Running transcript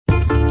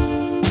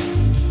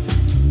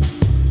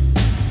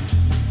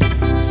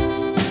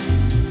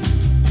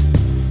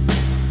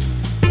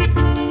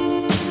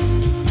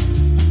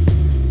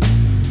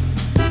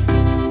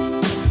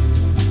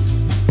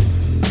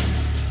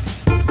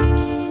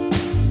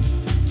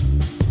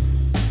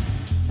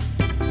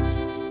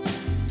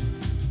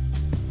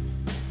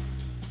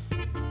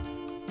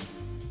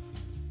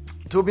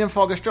Torbjörn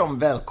Fagerström,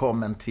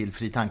 välkommen till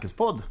Fri Tankes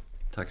podd.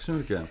 Tack så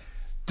mycket.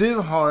 Du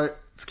har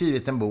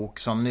skrivit en bok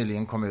som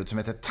nyligen kom ut som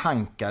heter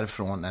Tankar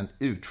från en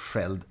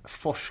utskälld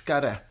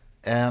forskare.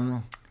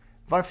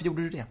 Varför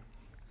gjorde du det?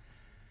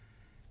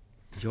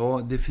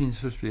 Ja, det finns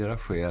för flera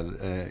skäl.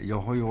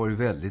 Jag har ju varit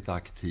väldigt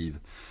aktiv,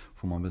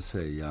 får man väl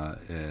säga,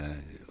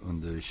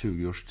 under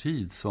 20 års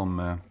tid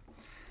som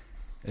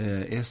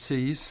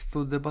essayist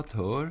och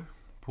debattör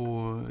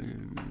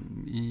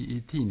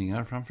i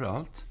tidningar framför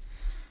allt.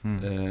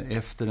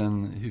 Efter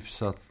en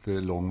hyfsat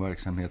lång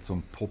verksamhet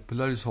som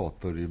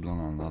popularisator i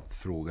bland annat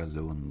Fråga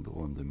Lund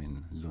och under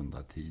min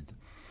Lundatid.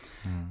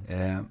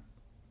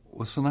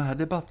 Och sådana här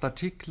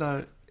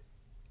debattartiklar,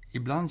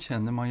 ibland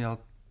känner man ju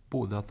att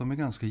både att de är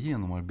ganska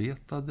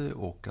genomarbetade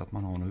och att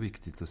man har något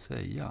viktigt att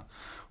säga.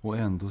 Och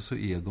ändå så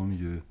är de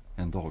ju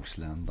en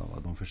dagslända, va?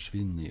 De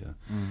försvinner ju.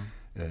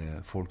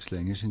 Folk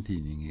slänger sin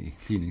tidning i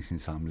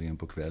tidningsinsamlingen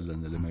på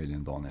kvällen eller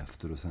möjligen dagen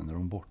efter och sen är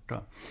de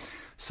borta.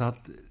 Så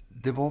att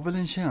det var väl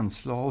en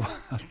känsla av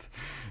att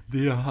det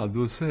jag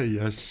hade att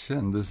säga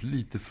kändes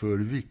lite för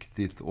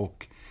viktigt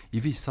och i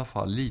vissa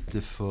fall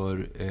lite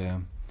för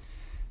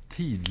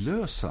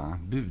tidlösa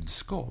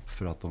budskap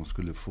för att de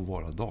skulle få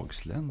vara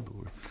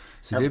dagsländor.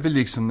 Så det är väl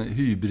liksom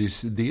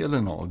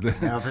hybrisdelen av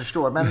det. Jag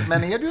förstår,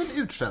 men är du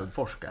en utskälld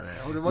forskare?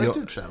 Har du varit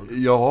utskälld?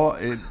 Ja,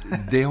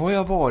 det har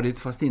jag varit,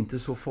 fast inte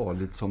så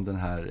farligt som den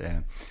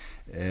här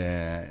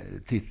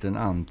titeln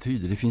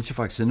antyder. Det finns ju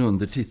faktiskt en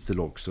undertitel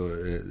också.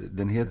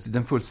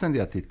 Den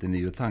fullständiga titeln är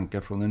ju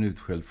Tankar från en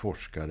utskälld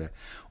forskare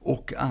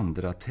och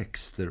andra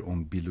texter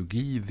om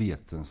biologi,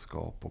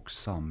 vetenskap och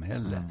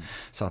samhälle.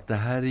 Så att det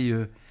här är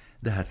ju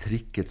det här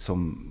tricket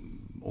som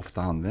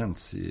ofta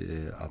används,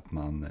 att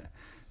man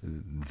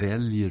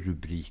väljer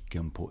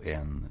rubriken på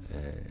en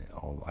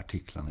av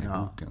artiklarna i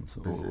boken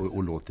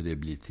och låter det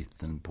bli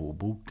titeln på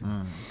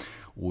boken.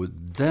 Och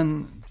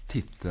den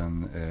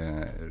titeln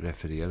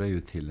refererar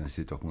ju till en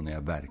situation när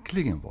jag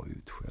verkligen var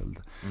utskälld.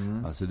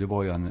 Alltså det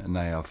var ju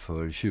när jag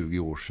för 20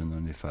 år sedan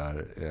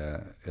ungefär,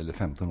 eller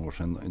 15 år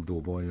sedan, då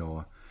var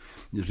jag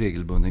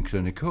regelbunden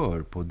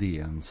krönikör på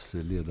DNs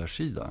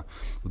ledarsida.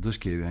 Och då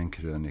skrev jag en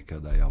krönika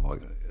där jag var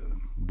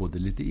både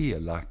lite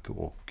elak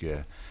och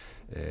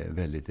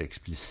väldigt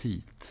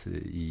explicit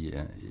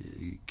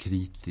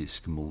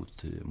kritisk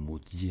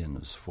mot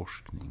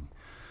genusforskning.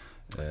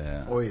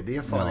 Oj, det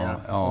är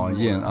farliga.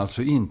 Ja,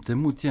 alltså inte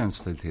mot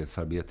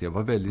jämställdhetsarbete. Jag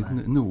var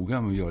väldigt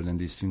noga med att göra den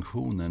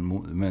distinktionen,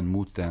 men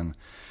mot den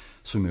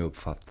som jag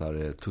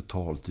uppfattar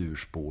totalt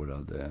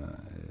urspårade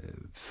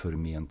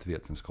förment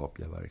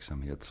vetenskapliga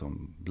verksamhet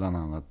som bland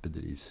annat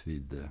bedrevs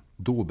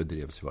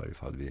i varje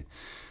fall vid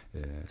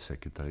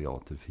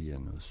sekretariatet för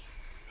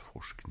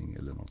genusforskning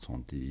eller något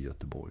sånt i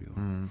Göteborg.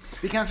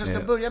 Vi kanske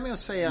ska börja med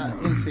att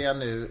inse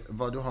nu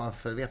vad du har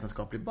för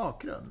vetenskaplig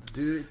bakgrund.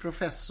 Du är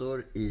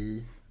professor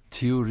i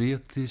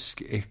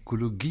teoretisk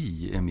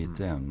ekologi är mitt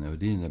ämne, och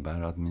det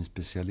innebär att min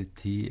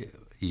specialitet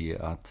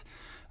är att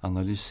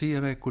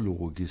analysera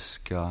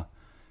ekologiska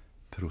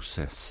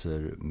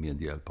processer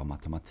med hjälp av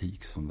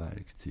matematik som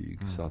verktyg.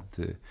 Så att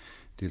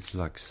det är ett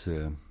slags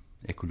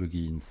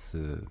ekologins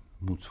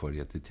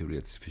motsvarighet till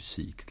teoretisk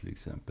fysik till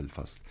exempel,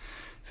 fast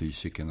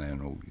fysikerna är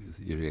nog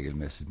i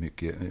regelmässigt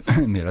mycket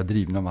mera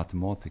drivna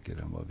matematiker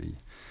än vad vi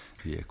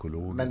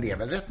ekologer. Men det är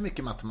väl rätt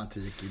mycket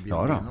matematik i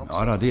biologin också?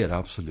 Ja, det är det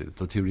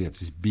absolut. Och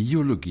teoretisk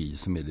biologi,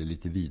 som är det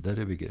lite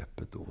vidare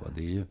begreppet då,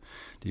 det är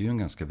ju en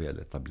ganska väl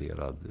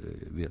etablerad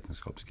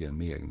vetenskapsgren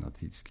med egna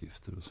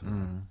tidskrifter och så.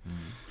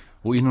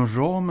 Och inom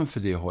ramen för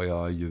det har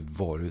jag ju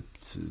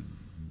varit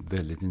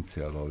väldigt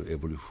intresserad av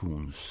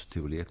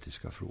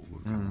evolutionsteoretiska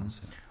frågor, kan man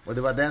säga. Och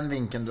det var den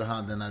vinkeln du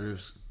hade när du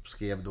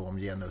skrev då om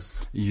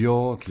genus?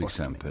 Ja, till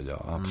exempel,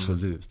 ja,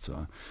 absolut.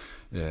 Ja.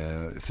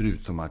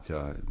 Förutom att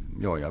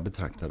jag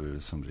betraktade det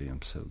som ren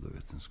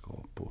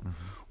pseudovetenskap.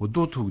 Och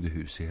då tog det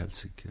hus i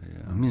Helsike.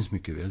 Jag minns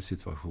mycket väl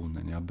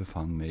situationen. Jag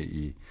befann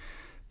mig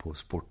på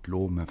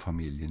sportlov med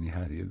familjen i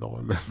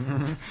Härjedalen.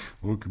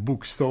 Och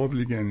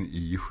bokstavligen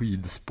i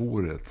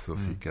skidspåret så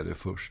fick jag det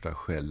första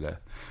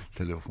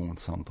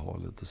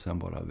telefonsamtalet och sen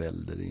bara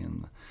välde det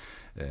in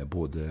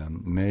både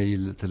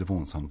mejl,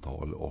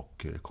 telefonsamtal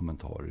och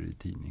kommentarer i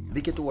tidningen.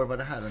 Vilket år var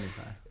det här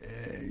ungefär?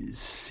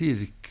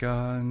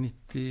 Cirka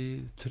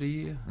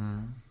 93,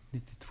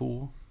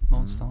 92,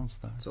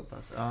 någonstans där. Så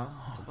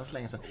pass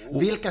länge sedan.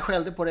 Vilka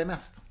skällde på dig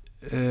mest?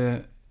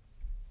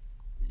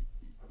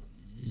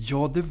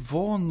 Ja, det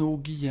var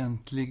nog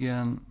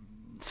egentligen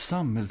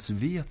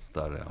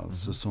samhällsvetare,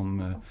 alltså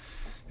som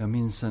jag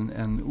minns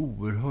en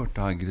oerhört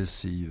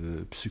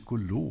aggressiv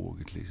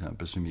psykolog till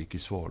exempel som gick i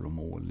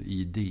svaromål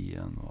i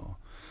DN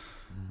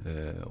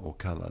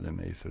och kallade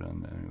mig för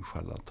en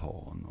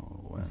charlatan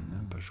och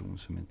en person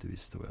som inte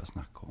visste vad jag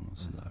snackade om och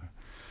sådär.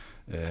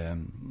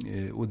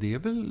 Och det är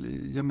väl,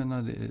 jag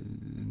menar,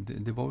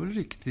 det var väl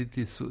riktigt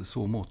i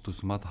så mått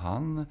som att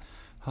han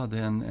hade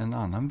en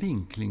annan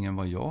vinkling än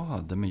vad jag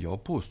hade. Men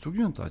jag påstod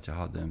ju inte att jag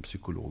hade en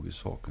psykologisk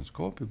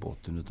sakkunskap i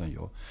botten,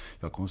 utan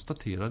jag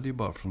konstaterade ju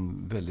bara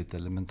från väldigt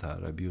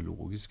elementära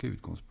biologiska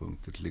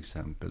utgångspunkter, till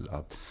exempel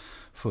att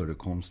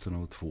förekomsten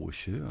av 2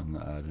 kön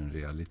är en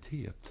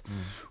realitet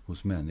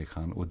hos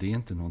människan. Och det är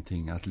inte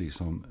någonting att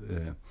liksom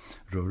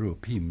röra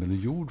upp himmel och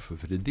jord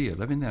för det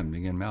delar vi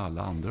nämligen med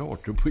alla andra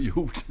arter på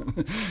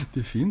jorden.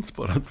 Det finns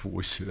bara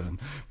 2 kön.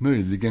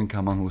 Möjligen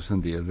kan man hos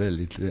en del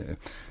väldigt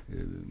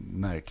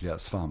märkliga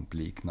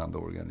svampliknande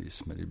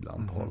organismer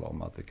ibland tala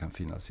om att det kan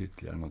finnas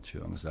ytterligare något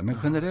kön. Men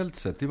generellt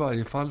sett, i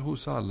varje fall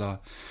hos alla...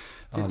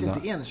 Finns det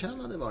inte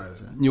enkönade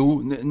varelser?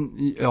 Jo,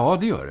 ja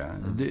det gör det.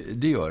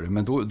 Det gör det.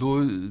 Men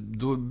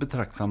då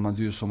betraktar man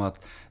det ju som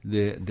att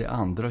det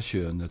andra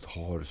könet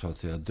har så att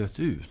säga dött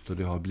ut. Och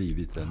det har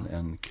blivit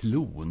en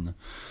klon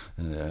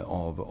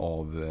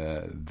av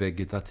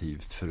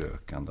vegetativt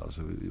förökande.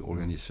 Alltså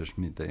organismer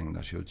som inte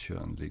ägnar sig åt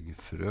könlig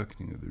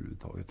förökning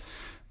överhuvudtaget.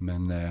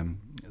 Men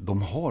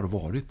de har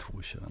varit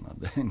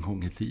 2-könade en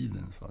gång i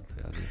tiden, så att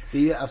säga.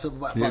 Det är,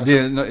 alltså, det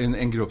är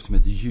en grupp som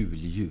heter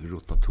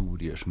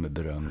djurrotatorier som är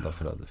berömda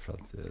för att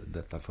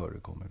detta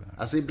förekommer där.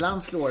 Alltså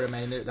ibland slår det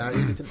mig nu, det här är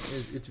en liten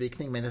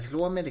utvikning, men det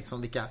slår mig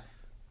liksom vilka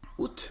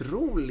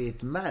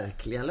otroligt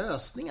märkliga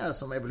lösningar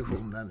som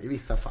evolutionen i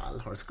vissa fall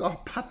har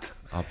skapat.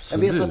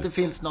 Absolut. Jag vet att det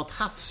finns något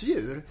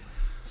havsdjur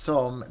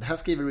som, det här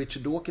skriver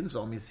Richard Dawkins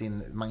om i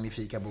sin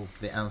magnifika bok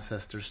The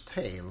Ancestor's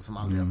Tale, som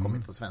aldrig har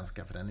kommit på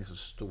svenska för den är så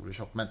stor och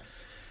tjock, men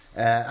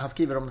han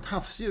skriver om ett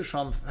havsdjur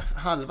som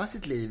halva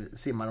sitt liv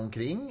simmar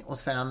omkring och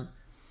sen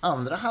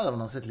andra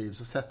halvan av sitt liv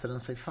så sätter den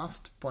sig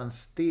fast på en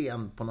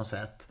sten på något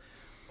sätt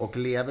och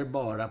lever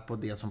bara på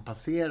det som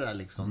passerar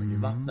liksom i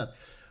vattnet.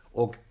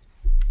 Och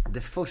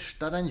det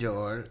första den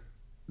gör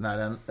när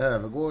den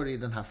övergår i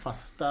den här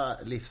fasta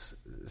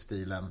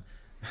livsstilen,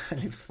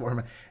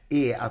 livsformen,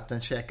 är att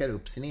den käkar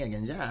upp sin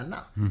egen hjärna.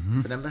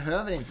 För den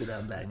behöver inte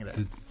den längre.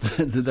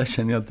 Det där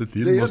känner jag inte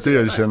till, måste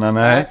jag erkänna.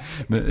 Nej.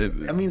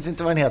 Men, jag minns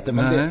inte vad den heter,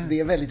 men det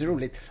är väldigt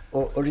roligt.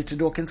 Och Richard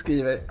Dawkins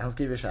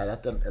skriver så här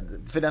att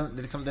för den,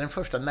 liksom, det är den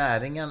första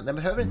näringen, den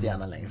behöver inte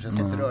hjärnan längre, så den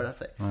ska inte röra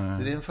sig. Så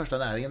det är den första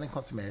näringen den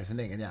konsumerar i sin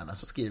egen hjärna.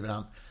 Så skriver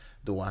han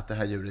då att det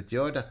här djuret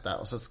gör detta,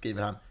 och så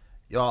skriver han: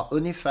 ja,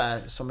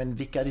 ungefär som en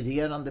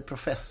vikarierande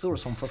professor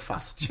som får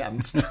fast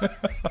tjänst.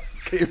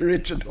 Skriver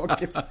Richard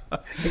Dawkins.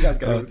 Det är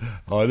ganska roligt.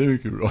 Ja, det är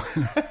mycket bra.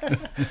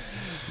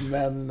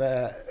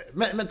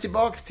 Men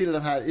tillbaks till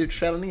den här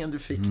utskällningen du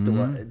fick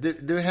då.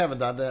 Du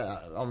hävdade,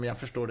 om jag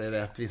förstår det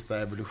rätt, vissa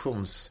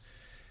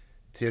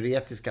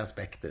evolutionsteoretiska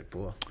aspekter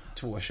på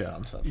 2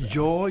 kön, så att säga.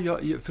 Ja,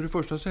 för det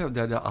första så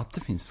hävdade jag att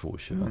det finns 2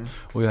 kön.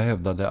 Och jag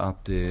hävdade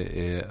att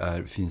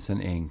det finns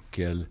en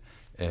enkel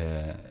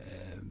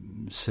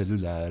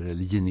cellulär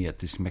eller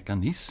genetisk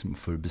mekanism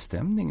för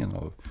bestämningen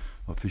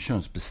för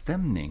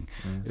könsbestämning.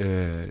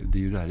 Det är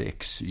ju det här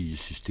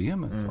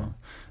XY-systemet.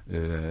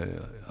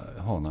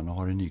 Hanarna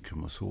har en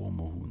Y-kromosom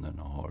och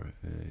honorna har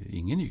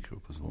ingen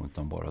Y-kromosom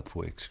utan bara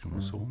 2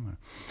 X-kromosomer.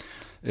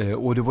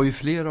 Och det var ju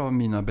flera av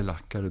mina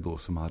belackare då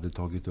som hade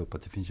tagit upp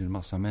att det finns en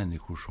massa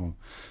människor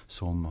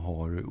som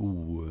har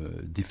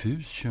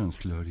diffus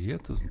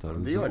könstillhörighet och sånt där.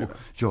 Det gör det.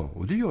 Ja,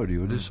 och det gör det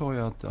ju. Och det sa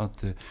jag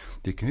att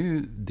det kan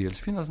ju dels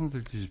finnas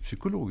naturligtvis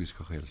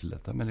psykologiska skäl till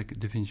detta, men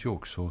det finns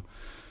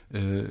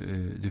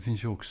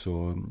ju också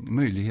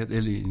möjlighet,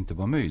 eller inte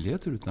bara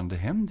möjligheter, utan det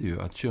händer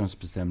ju att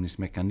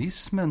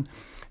könsbestämningsmekanismen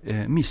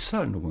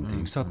missar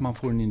någonting, så att man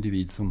får en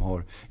individ som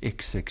har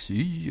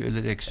XXY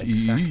eller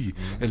XYY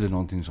eller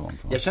någonting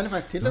sånt. Va? Jag känner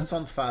faktiskt till ett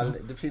sånt fall.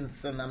 Det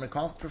finns en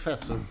amerikansk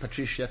professor,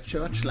 Patricia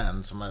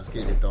Churchland, som har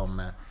skrivit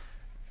om,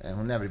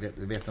 hon är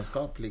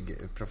vetenskaplig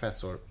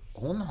professor.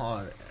 Hon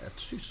har ett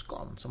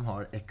syskon som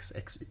har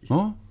XXY.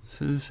 Ja,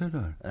 så ser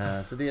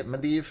där. Så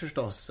men det är ju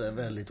förstås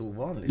väldigt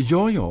ovanligt.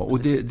 Ja, och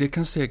det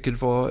kan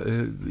säkert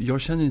vara...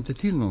 Jag känner inte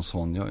till någon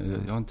sån. Jag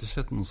har inte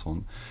sett någon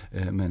sån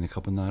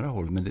människa på nära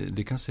håll. Men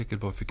det kan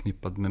säkert vara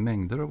förknippat med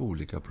mängder av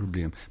olika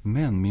problem.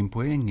 Men min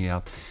poäng är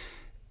att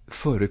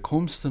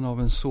förekomsten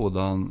av en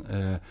sådan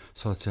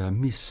så att säga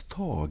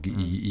misstag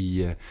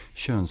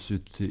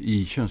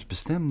i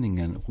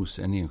könsbestämningen hos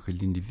en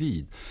enskild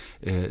individ,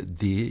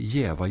 det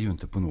jävar ju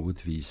inte på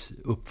något vis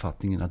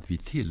uppfattningen att vi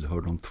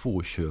tillhör de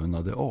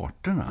 2-könade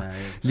arterna.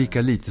 Nej,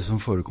 lika lite som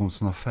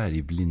förekomsten av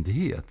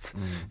färgblindhet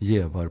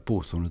jävar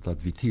påståendet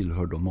att vi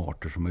tillhör de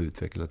arter som har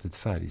utvecklat ett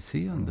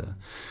färgseende.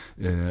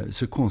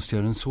 Så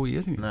konstigare än så är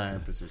det ju inte. Nej,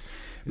 precis.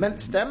 Men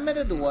stämmer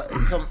det då,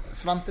 som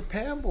Svante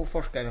Pääbo,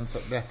 forskaren,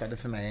 berättade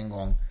för mig en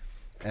gång,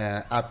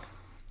 att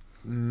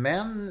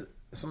män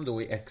som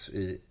då är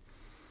XY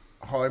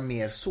har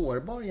mer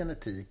sårbar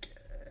genetik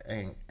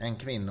än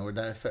kvinnor,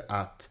 därför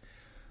att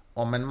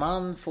om en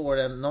man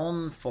får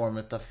någon form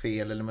av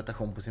fel eller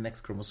mutation på sin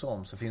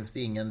X-kromosom så finns det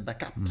ingen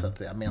backup så att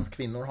säga, medan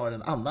kvinnor har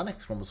en annan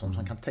X-kromosom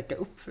som kan täcka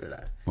upp för det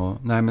där. Ja,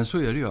 nej, men så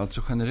är det ju.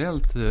 Alltså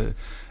generellt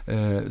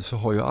så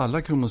har ju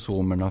alla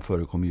kromosomerna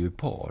förekommer ju i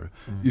par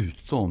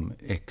utom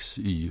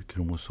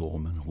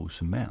XY-kromosomen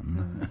hos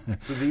män.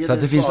 Så vi är så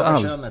det svaga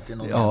könet i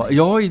någon mening?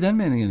 Ja, i den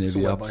meningen är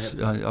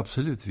vi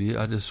absolut. Vi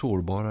är det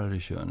sårbarare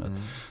könet.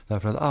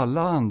 Därför att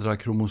alla andra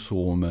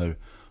kromosomer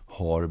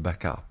har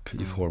backup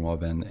i form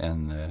av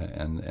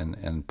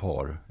en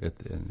par,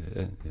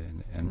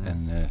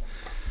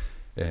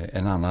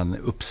 en annan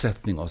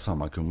uppsättning av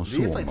samma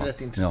kromosom. Det är faktiskt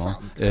rätt intressant.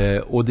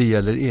 Ja. Och det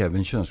gäller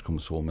även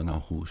könskromosomerna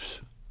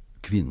hos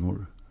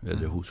kvinnor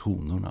eller hos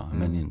honorna,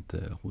 men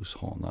inte hos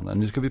hanarna.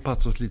 Nu ska vi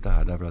passa oss lite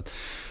här därför att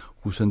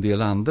hos en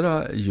del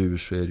andra djur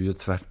så är det ju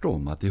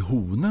tvärtom, att det är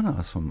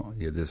honorna som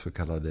är det så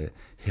kallade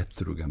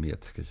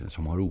heterogametiska,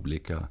 som har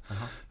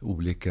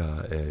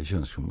olika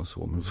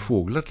könskromosomer. Hos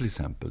fåglar till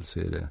exempel så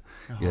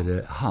är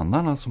det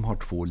hannarna som har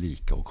 2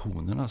 lika och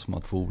honorna som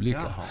har 2 olika.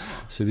 Jaha.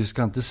 Så vi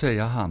ska inte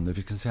säga hannar,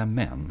 vi ska säga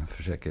män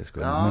för säkerhets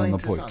skull. Män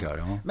och pojkar.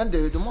 Ja. Men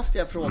du, då måste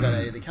jag fråga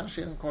dig, det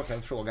kanske är en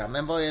korkad fråga,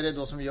 men vad är det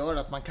då som gör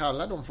att man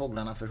kallar de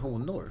fåglarna för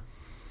honor?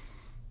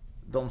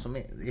 De som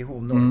är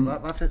honor.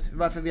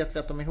 Varför vet vi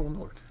att de är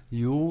honor?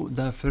 Jo,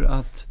 därför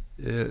att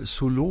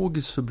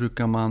zoologiskt så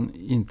brukar man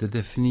inte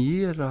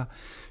definiera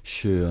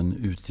kön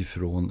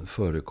utifrån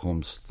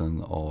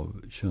förekomsten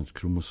av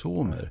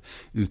könskromosomer,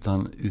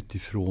 utan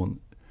utifrån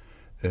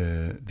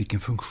vilken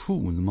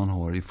funktion man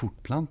har i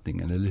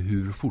fortplantningen eller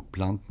hur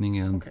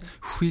fortplantningen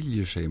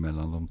skiljer sig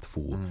mellan de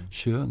 2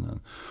 könen.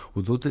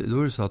 Och då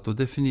är det så att då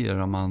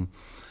definierar man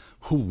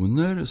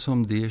honor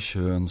som det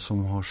kön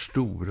som har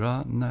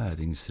stora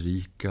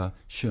näringsrika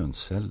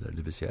könsceller,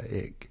 det vill säga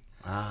ägg.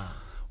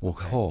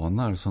 Och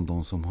hanar som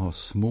de som har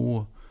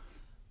små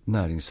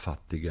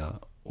näringsfattiga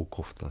och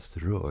oftast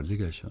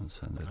rörliga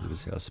könsceller, det vill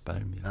säga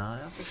spermier. Ja,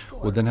 jag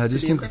förstår. Och den här så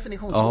det är en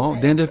definitionsfråga? Ja,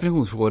 det är en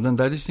definitionsfråga. Den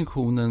där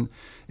distinktionen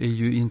är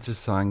ju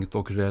intressant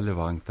och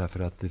relevant därför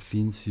att det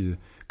finns ju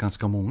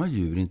ganska många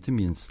djur, inte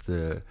minst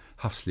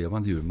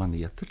havslevande djur,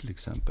 maneter till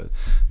exempel,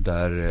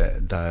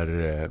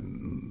 där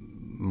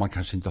man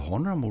kanske inte har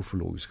några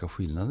morfologiska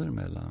skillnader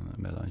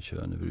mellan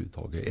kön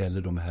överhuvudtaget.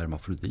 Eller de är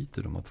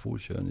hermafroditer, de har 2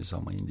 kön i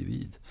samma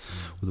individ.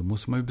 Och då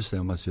måste man ju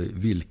bestämma sig,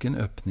 vilken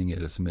öppning är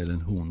det som är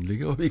den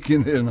honliga och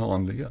vilken är den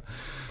hanliga.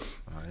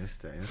 Ja,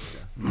 just det.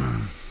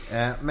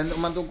 Men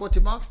om man då går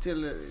tillbaka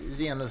till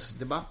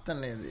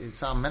genusdebatten i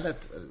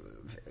samhället,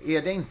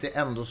 är det inte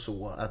ändå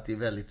så att det är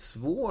väldigt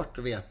svårt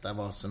att veta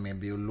vad som är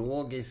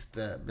biologiskt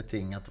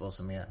betingat och vad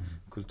som är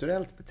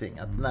kulturellt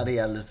betingat när det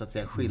gäller så att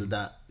säga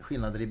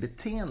skillnader i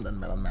beteenden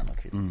mellan män och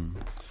kvinnor?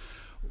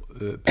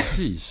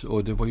 Precis,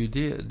 och det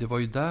var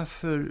ju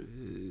därför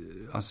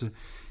alltså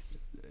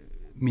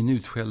min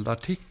utskällda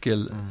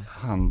artikel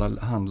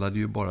handlade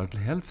ju bara till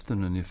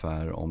hälften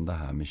ungefär om det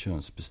här med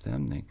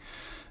könsbestämning.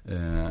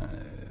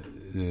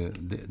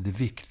 Det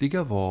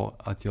viktiga var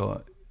att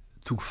jag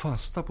tog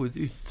fasta på ett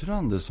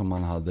yttrande som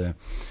man hade,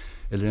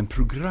 eller en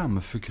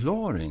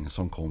programförklaring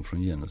som kom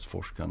från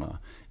genusforskarna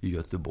i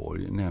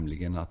Göteborg,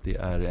 nämligen att det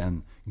är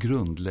en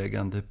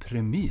grundläggande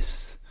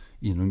premiss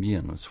inom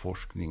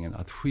genusforskningen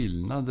att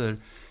skillnader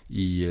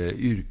i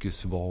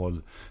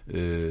yrkesval,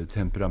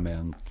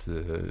 temperament,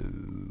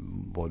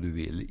 vad du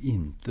vill,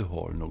 inte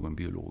har någon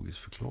biologisk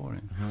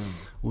förklaring.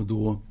 Och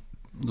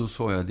då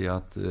sa jag det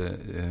att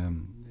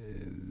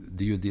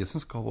det är ju det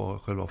som ska vara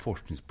själva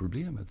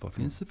forskningsproblemet. Vad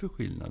finns det för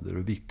skillnader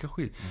och vilka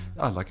skillnader?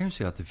 Alla kan ju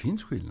säga att det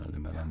finns skillnader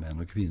mellan män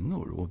och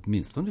kvinnor, och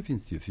åtminstone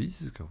finns det ju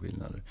fysiska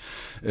skillnader.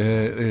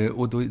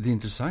 Och då, det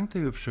intressanta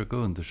är ju att försöka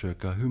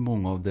undersöka hur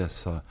många av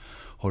dessa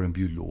har en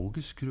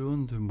biologisk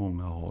grund, hur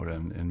många har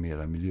en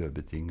mera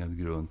miljöbetingad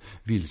grund,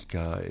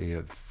 vilka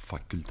är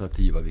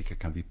fakultativa, vilka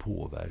kan vi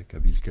påverka,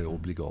 vilka är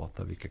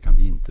obligata, vilka kan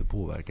vi inte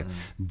påverka.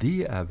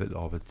 Det är väl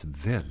av ett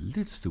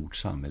väldigt stort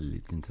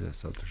samhälleligt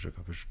intresse att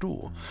försöka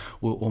förstå.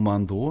 Och om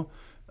man då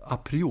a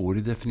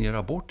priori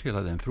definierar bort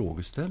hela den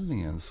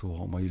frågeställningen, så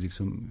har man ju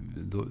liksom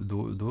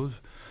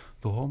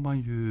då har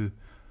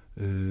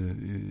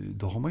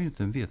man ju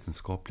inte en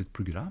vetenskapligt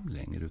program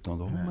längre, utan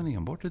då har man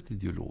enbart ett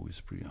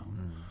ideologiskt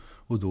program.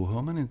 Och då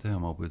hör man inte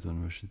hemma på ett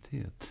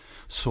universitet,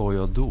 sa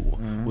jag då.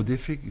 Och det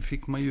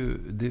fick man ju,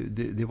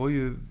 det var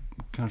ju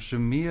kanske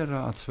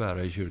mera att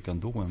svära i kyrkan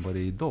då än vad det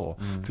är idag.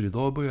 För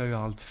idag börjar ju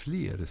allt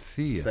fler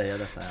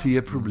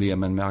se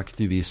problemen med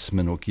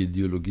aktivismen och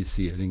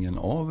ideologiseringen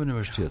av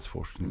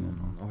universitetsforskningen.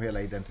 Och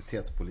hela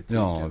identitetspolitiken.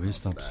 Ja,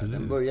 visst, absolut.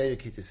 Den börjar ju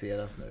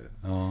kritiseras nu.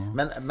 Ja.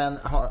 Men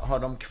har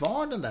de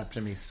kvar den där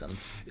premissen?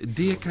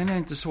 Det kan jag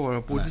inte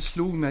svara på. Nej. Det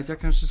slog mig att jag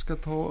kanske ska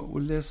ta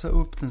och läsa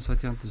upp den så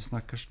att jag inte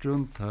snackar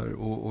strunt här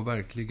och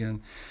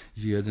verkligen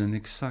ger den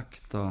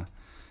exakta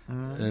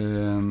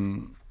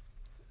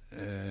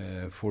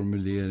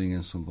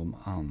formuleringen som de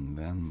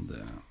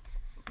använde.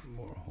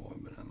 Var har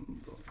vi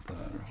den då?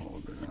 Där har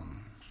vi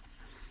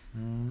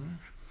den.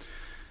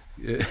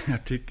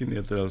 Artikeln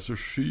heter alltså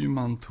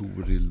Schyman,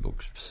 Torild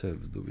och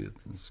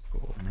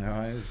pseudovetenskap.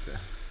 Ja, just det.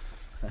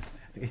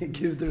 Det är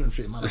Gudrun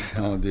Schyman.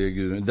 Ja, det är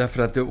Gudrun.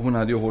 Därför att hon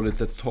hade ju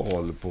hållit ett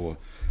tal på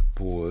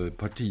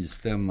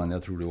partistämman,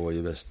 jag tror det var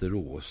i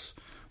Västerås,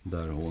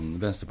 där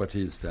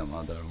Vänsterpartiets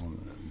stämma, där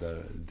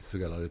det så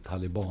kallade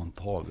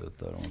talibantalet,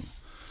 där hon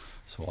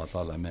sa att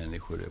alla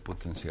människor är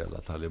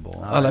potentiella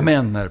talibaner. Alla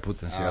män är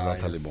potentiella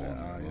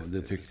talibaner.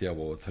 Det tyckte jag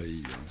var att ta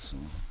i. Alltså.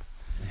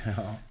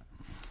 Ja.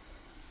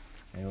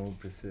 Jo,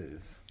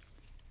 precis.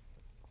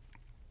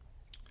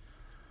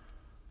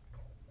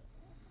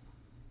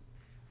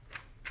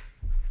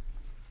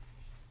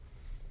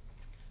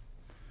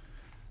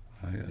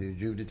 Det är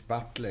Judith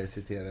Butler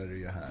citerar du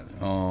ju här.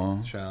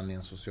 Ja. Kön i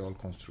en social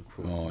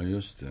konstruktion. Ja,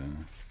 just det.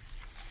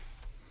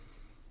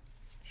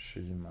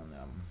 Schyman,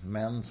 ja.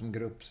 Män som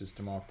grupp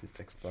systematiskt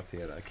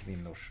exploaterar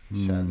kvinnors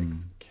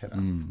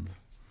kärlekskraft.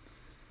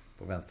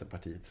 På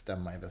Vänsterpartiet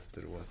stämma i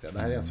Västerås. Ja, det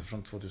här är alltså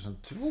från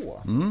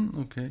 2002.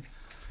 Okej.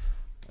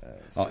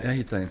 Ja, jag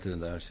hittar inte det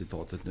där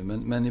citatet nu.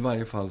 Men i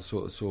varje fall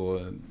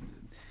så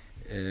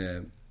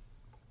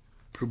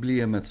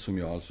problemet som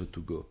jag alltså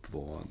tog upp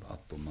var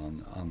att om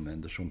man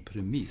använder som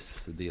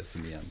premiss det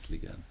som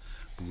egentligen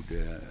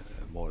borde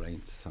vara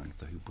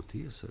intressanta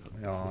hypoteser.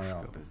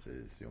 Ja,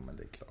 precis. Jo, men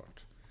det är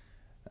klart.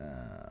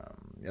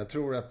 Jag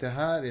tror att det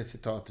här är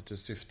citatet du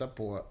syftar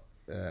på.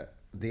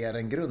 Det är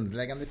en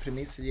grundläggande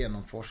premiss i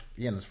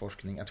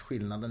genusforskning att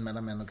skillnaden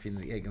mellan män och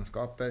kvinnor i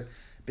egenskaper,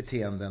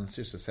 beteenden,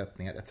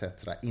 sysselsättningar etc.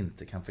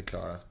 inte kan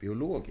förklaras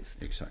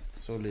biologiskt.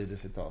 Exakt. Så lyder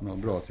citatet. Ja,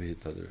 bra att vi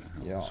hittade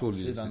det. Ja, så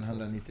sidan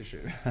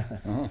 197.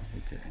 Aha,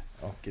 okay.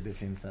 Och det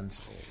finns en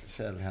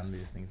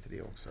källhänvisning till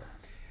det också.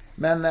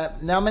 Men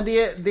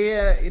det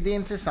är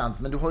intressant.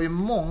 Men du har ju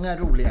många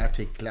roliga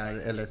artiklar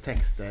eller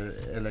texter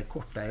eller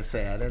korta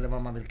essäer eller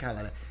vad man vill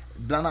kalla det.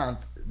 Bland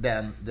annat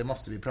det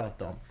måste vi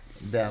prata om.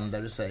 Den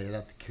där du säger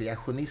att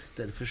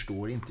kreationister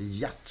förstår inte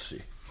Yatzy.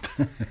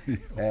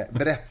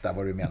 Berätta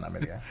vad du menar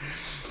med det.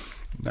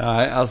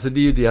 Nej, alltså det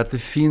är ju det att det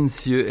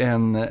finns ju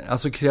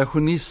alltså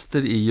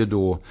kreationister är ju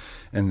då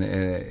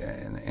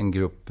en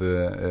grupp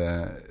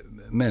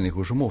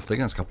människor som ofta är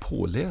ganska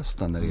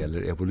pålästa när det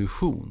gäller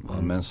evolution,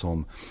 men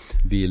som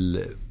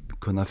vill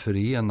kunna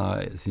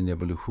förena sin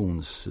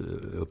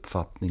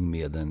evolutionsuppfattning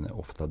med en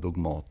ofta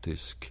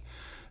dogmatisk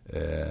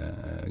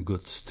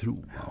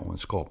gudstro och en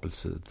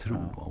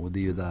skapelsetro. Och det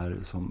är ju där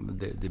som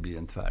det blir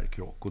en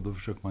tvärkrock. Och då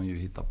försöker man ju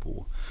hitta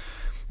på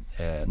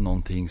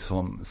någonting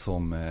som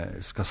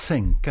ska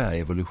sänka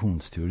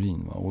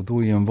evolutionsteorin. Och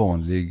då är en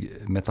vanlig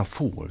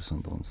metafor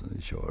som de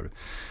kör,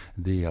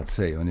 det är att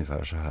säga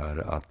ungefär så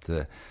här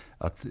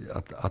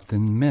att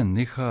en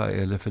människa,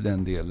 eller för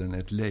den delen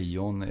ett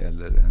lejon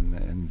eller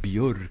en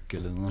björk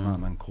eller någon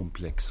annan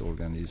komplex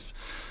organism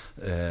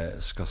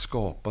ska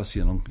skapas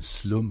genom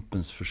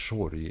slumpens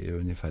försorg är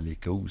ungefär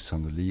lika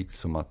osannolikt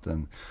som att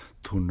en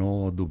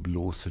tornado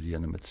blåser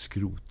genom ett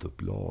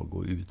skrotupplag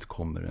och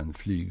utkommer en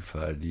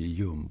flygfärdig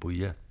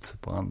jumbojet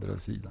på andra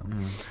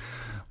sidan.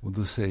 Och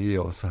då säger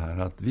jag så här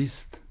att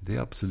visst, det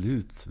är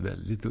absolut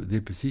det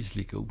är precis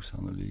lika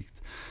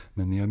osannolikt,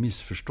 men ni har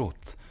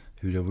missförstått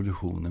hur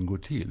evolutionen går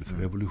till.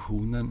 För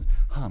evolutionen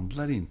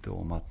handlar inte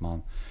om att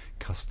man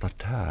kastar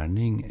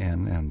tärning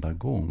en enda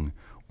gång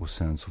och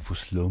sen så får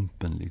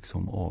slumpen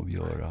liksom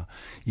avgöra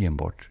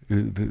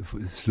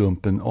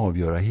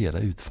hela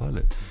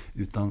utfallet.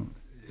 Utan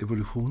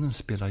evolutionen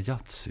spelar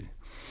Yatzy.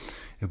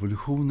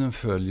 Evolutionen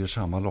följer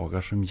samma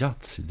lagar som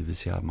Yatzy, det vill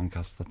säga att man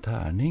kastar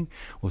tärning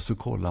och så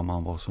kollar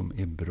man vad som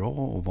är bra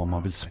och vad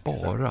man vill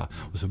spara.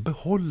 Och så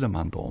behåller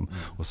man dem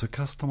och så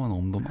kastar man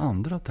om de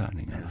andra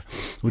tärningarna.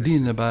 Och det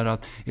innebär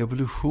att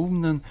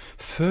evolutionen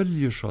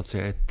följer så att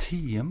säga ett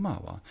tema,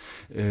 va?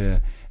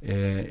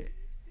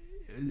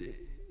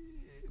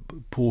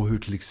 På hur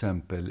till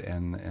exempel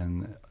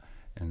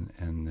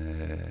en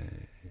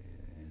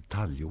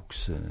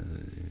talgoxe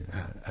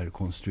är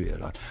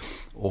konstruerad.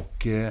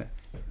 Och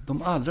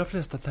de allra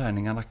flesta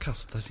tärningarna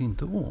kastas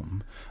inte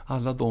om.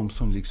 Alla de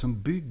som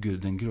liksom bygger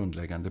den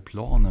grundläggande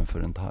planen för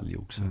en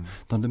talgoxe.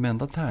 De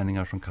enda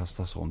tärningar som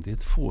kastas om, det är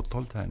ett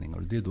fåtal tärningar.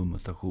 Och det är då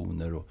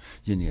mutationer och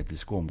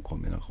genetisk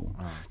omkombination.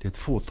 Det är ett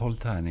fåtal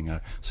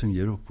tärningar som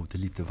ger upphov till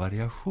lite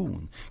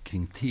variation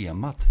kring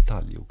temat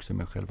talgoxe.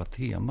 Men själva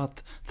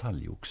temat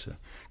talgoxe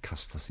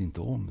kastas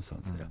inte om, så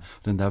att säga.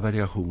 Den där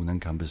variationen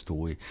kan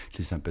bestå i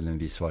till exempel en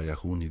viss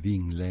variation i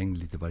vinglängd,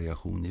 lite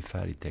variation i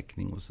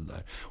färgteckning och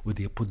sådär. Och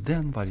det är på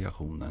den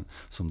variationen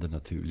som det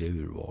naturliga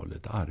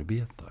urvalet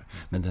arbetar.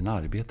 Men den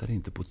arbetar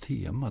inte på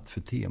temat,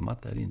 för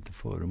temat är inte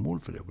föremål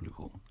för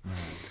evolution.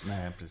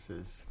 Nej,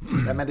 precis.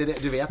 Ja, men du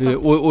vet att...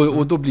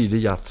 och då blir det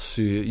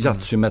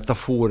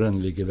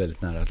Yatzy-metaforen ligger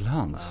väldigt nära till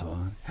hands.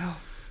 Ja.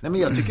 Nej,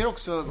 men jag tycker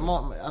också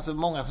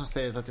många som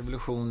säger att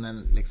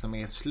evolutionen liksom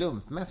är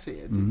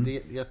slumpmässig.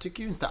 Jag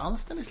tycker ju inte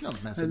alls den är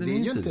slumpmässig. Det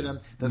är ju inte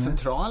den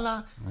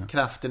centrala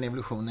kraften i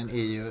evolutionen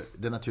är ju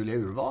det naturliga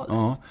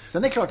urvalet.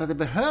 Sen är det klart att det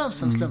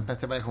behövs en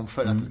slumpmässig variation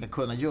för att det ska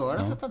kunna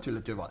göras ett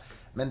naturligt urval.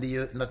 Men det är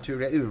ju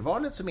naturliga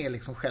urvalet som är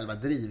liksom själva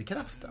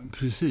drivkraften.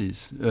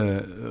 Precis.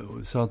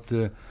 Så att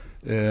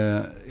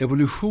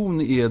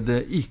evolution är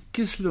det icke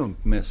icke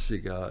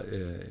slumpmässiga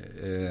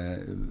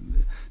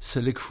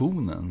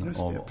selektionen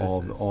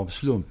av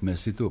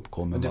slumpmässigt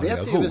uppkommen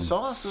variation. Du vet, i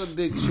USA så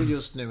byggs ju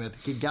just nu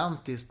ett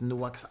gigantiskt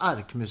Noaks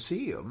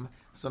Ark-museum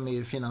som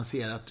är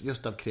finansierat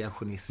just av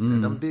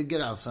kreationister. De bygger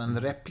alltså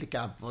en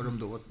replika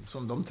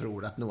som de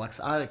tror att Noaks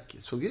Ark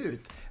såg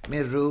ut,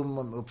 med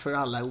rum för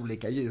alla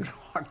olika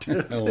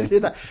djurarter och så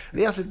vidare.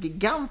 Det är alltså ett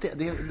gigantiskt,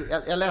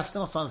 jag läste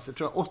någonstans, jag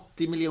tror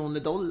 $80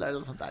 miljoner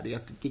eller sånt där. Det är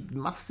ett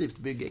massivt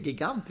bygge,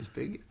 gigantiskt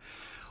bygge.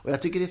 Och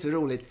jag tycker det är så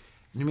roligt.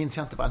 Nu minns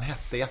jag inte vad han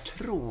hette. Jag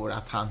tror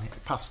att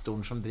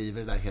pastorn som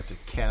driver det där heter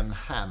Ken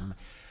Ham.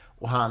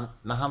 Och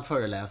när han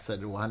föreläser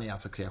då, han är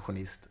alltså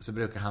kreationist, så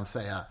brukar han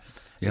säga...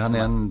 Är han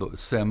ändå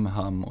Sem,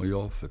 Ham och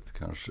Jafet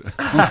kanske?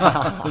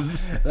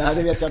 Nej,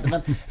 det vet jag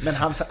inte. Men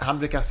han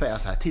brukar säga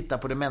så här: titta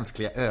på det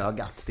mänskliga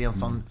ögat. Det är en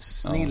sån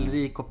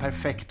snillrik och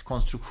perfekt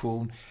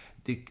konstruktion.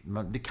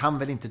 Du kan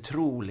väl inte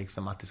tro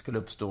liksom att det skulle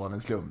uppstå av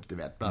en slump, du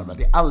vet. Bla bla.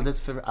 Det är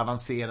alldeles för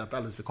avancerat,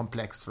 alldeles för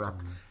komplext för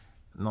att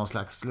någon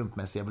slags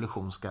slumpmässig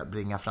evolution ska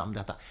bringa fram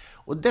detta.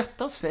 Och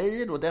detta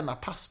säger då denna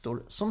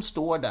pastor som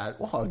står där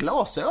och har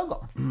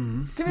glasögon.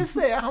 Det vill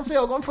säga, hans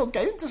ögon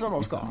funkar ju inte som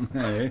de ska.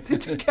 Nej. Det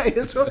tycker jag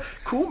är så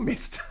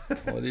komiskt.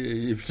 Ja, det är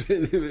i och för sig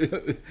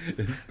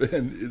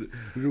en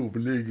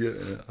rolig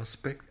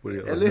aspekt på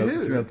det. Eller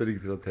hur? Som jag inte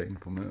riktigt har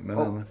tänkt på.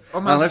 Men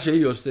annars är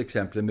just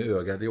exemplet med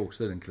öga, det är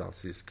också en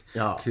klassisk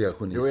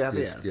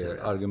kreationistisk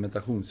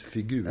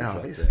argumentationsfigur.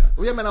 Ja, visst.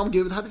 Och jag menar, om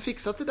Gud hade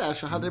fixat det där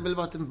så hade det väl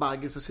varit en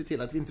baggis att se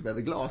till att vi inte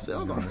behöver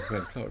glasögon. Ja,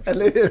 självklart.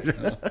 Eller hur?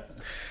 Ja.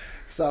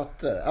 Så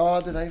att,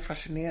 ja, det där är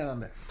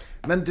fascinerande.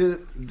 Men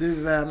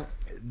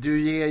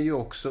du ger ju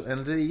också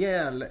en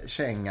rejäl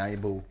känga i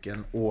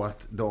boken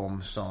åt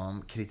de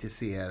som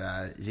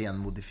kritiserar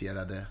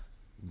genmodifierade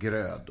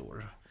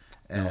grödor,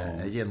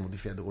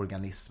 genmodifierade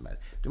organismer.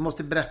 Du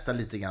måste berätta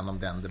lite grann om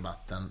den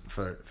debatten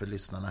för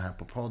lyssnarna här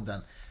på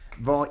podden.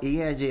 Vad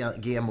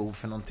är GMO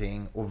för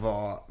någonting och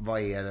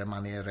vad är det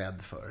man är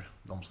rädd för,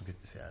 de som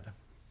kritiserar det?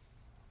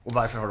 Och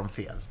varför har de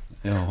fel?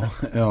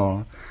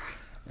 Ja.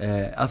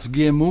 Alltså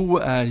GMO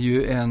är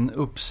ju en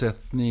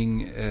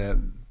uppsättning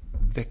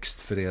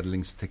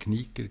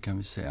växtförädlingstekniker, kan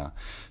vi säga,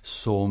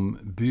 som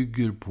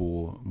bygger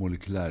på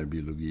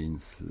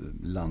molekylärbiologins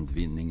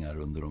landvinningar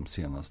under de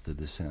senaste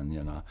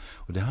decennierna.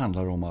 Och det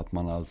handlar om att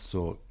man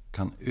alltså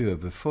kan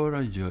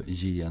överföra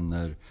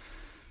gener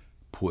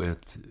på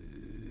ett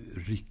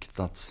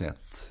riktat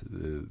sätt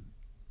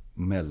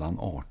mellan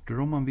arter,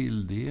 om man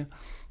vill det,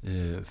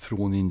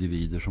 från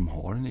individer som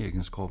har en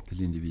egenskap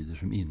till individer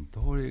som inte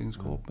har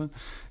egenskapen.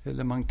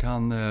 Eller man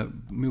kan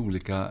med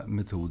olika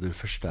metoder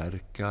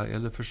förstärka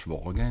eller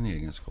försvaga en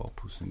egenskap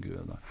hos en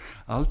gröda.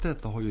 Allt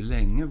detta har ju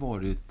länge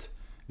varit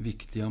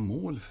viktiga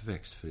mål för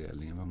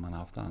växtförädlingen, men man har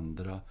haft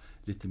andra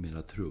lite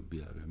mer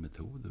trubbigare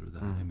metoder, och det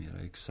här är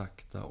mer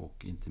exakta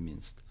och inte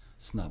minst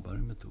snabbare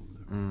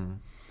metoder.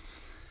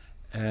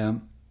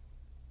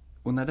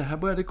 Och när det här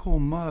började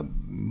komma,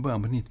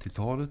 början på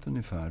 90-talet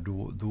ungefär,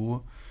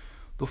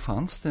 då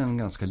fanns det en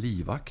ganska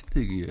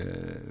livaktig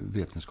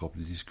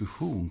vetenskaplig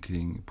diskussion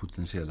kring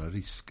potentiella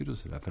risker och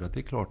sådär. För att det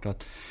är klart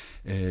att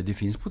det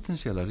finns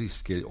potentiella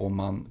risker om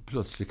man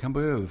plötsligt kan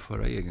börja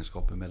överföra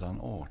egenskaper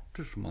mellan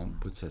arter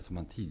på ett sätt som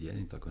man tidigare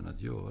inte har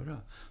kunnat göra.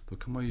 Då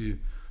kan man ju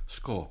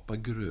skapa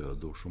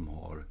grödor som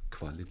har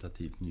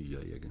kvalitativt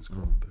nya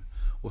egenskaper.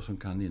 Och som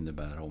kan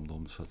innebära, om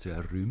de så att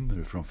säga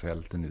rymmer från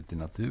fälten ut i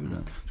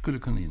naturen, skulle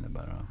kunna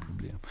innebära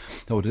problem.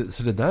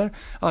 Så det där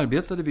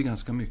arbetade vi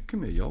ganska mycket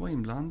med. Jag var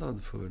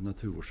inblandad för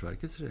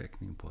Naturvårdsverkets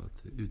räkning på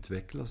att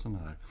utveckla sådana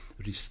här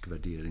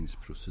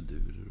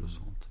riskvärderingsprocedurer och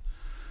sånt.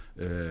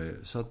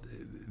 Så att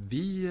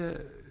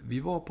vi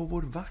var på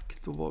vår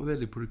vakt och var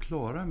väldigt på det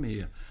klara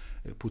med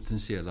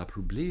potentiella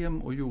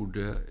problem och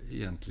gjorde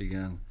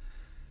egentligen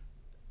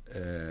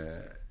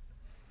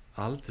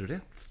allt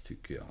rätt,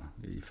 tycker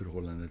jag, i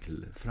förhållande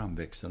till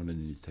framväxten av en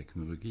ny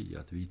teknologi.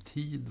 Att vi i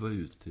tid var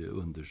ute,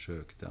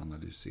 undersökte,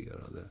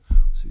 analyserade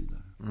och så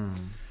vidare.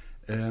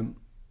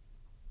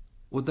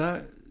 Och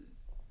där,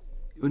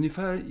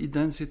 ungefär i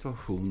den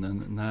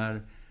situationen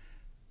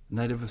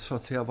när det så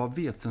att säga var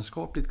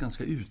vetenskapligt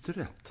ganska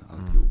utrett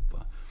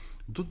alltihopa,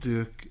 då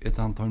dök ett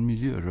antal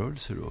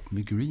miljörörelser upp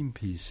med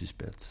Greenpeace i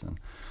spetsen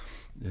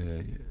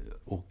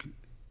och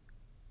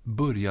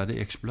började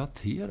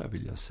exploatera,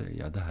 vill jag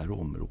säga, det här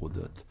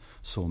området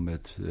som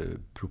ett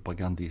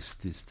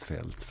propagandistiskt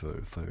fält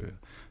för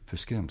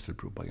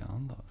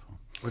skrämselpropaganda.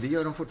 Och det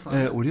gör de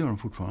fortfarande? Och det gör de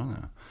fortfarande.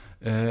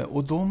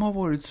 Och de har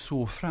varit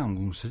så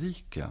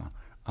framgångsrika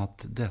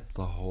att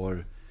detta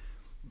har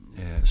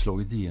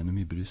slagit igenom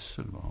i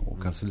Bryssel, va?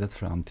 Och alltså lett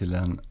fram till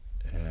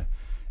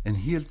en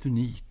helt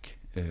unik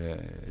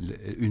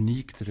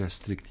unikt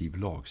restriktiv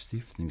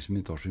lagstiftning som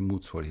inte har sin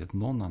motsvarighet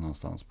någon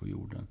annanstans på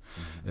jorden.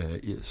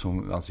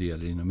 Som alltså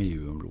gäller inom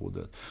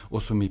EU-området.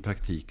 Och som i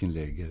praktiken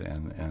lägger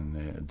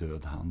en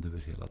död hand över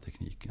hela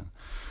tekniken.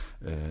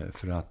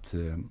 För att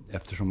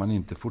eftersom man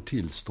inte får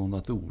tillstånd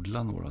att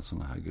odla några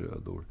sådana här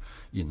grödor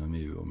inom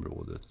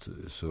EU-området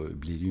så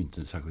blir det ju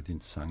inte särskilt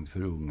intressant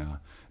för unga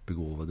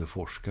begåvade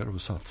forskare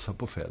att satsa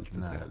på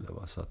fältet heller.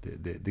 Va? Så att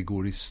det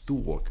går i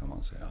stå, kan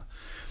man säga.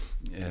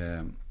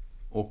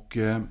 Och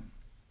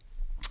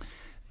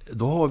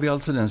då har vi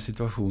alltså den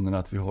situationen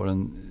att vi har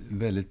en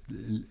väldigt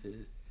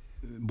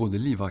både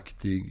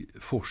livaktig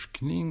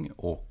forskning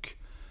och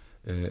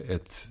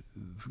ett,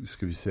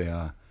 ska vi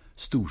säga,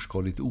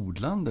 storskaligt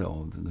odlande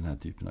av den här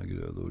typen av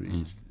grödor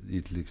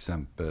i till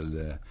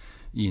exempel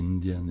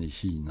Indien, i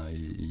Kina,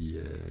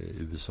 i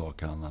USA,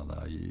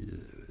 Kanada, i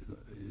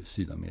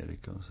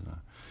Sydamerika och sådär.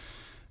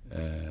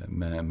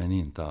 Men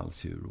inte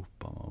alls i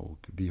Europa.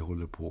 Och vi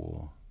håller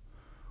på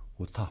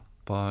att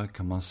tappa,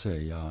 kan man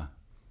säga,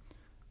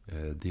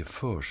 det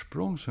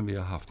försprång som vi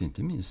har haft,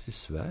 inte minst i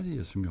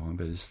Sverige, som ju har en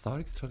väldigt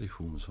stark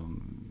tradition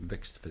som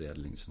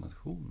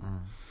växtförädlingsnation.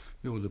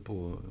 Vi håller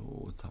på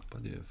att tappa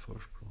det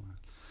försprånget.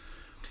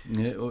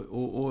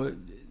 Och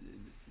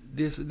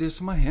det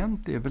som har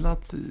hänt är väl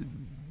att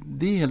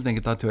det är helt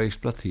enkelt att det har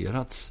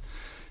exploaterats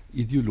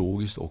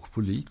ideologiskt och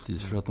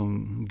politiskt, för att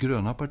de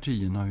gröna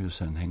partierna har ju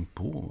sen hängt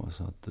på.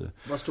 Så att,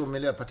 vad står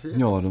Miljöpartiet?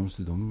 Ja,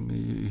 de är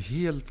ju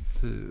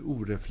helt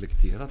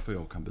oreflekterat, vad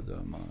jag kan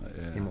bedöma,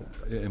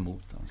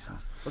 emot alltså.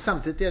 Och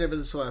samtidigt är det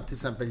väl så att till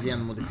exempel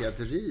genmodifierat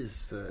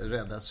ris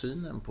räddar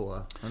synen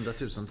på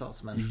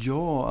hundratusentals människor?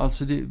 Ja,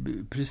 alltså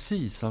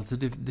precis. Alltså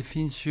det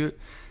finns ju...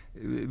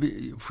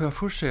 Får jag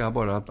först säga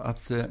bara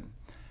att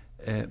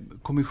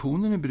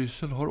kommissionen i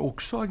Bryssel har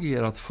också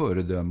agerat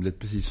föredömligt,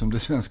 precis som det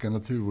svenska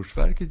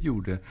Naturvårdsverket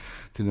gjorde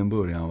till en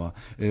början, va?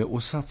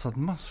 Och satsat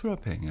massor av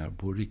pengar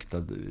på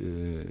riktad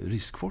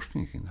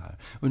riskforskning kring det här.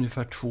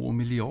 Ungefär 2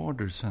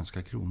 miljarder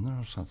svenska kronor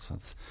har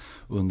satsats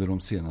under de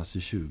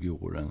senaste 20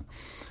 åren.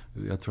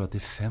 Jag tror att det är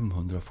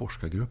 500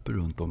 forskargrupper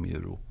runt om i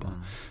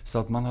Europa. Så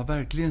att man har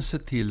verkligen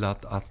sett till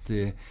att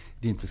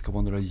det inte ska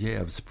vara några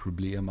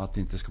jävsproblem, att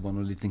det inte ska vara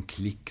någon liten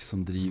klick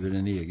som driver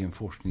en egen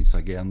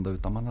forskningsagenda,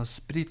 utan man har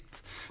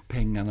spritt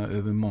pengarna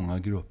över många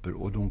grupper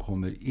och de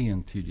kommer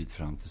entydigt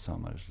fram till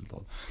samma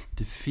resultat.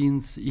 Det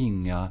finns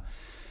inga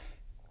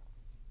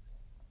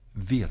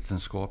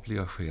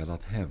vetenskapliga skäl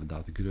att hävda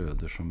att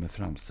grödor som är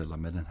framställda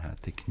med den här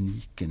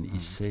tekniken i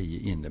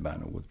sig innebär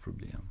något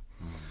problem.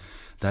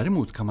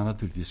 Däremot kan man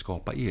naturligtvis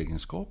skapa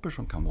egenskaper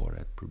som kan vara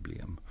ett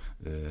problem.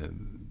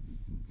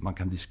 Man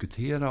kan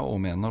diskutera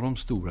om en av de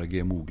stora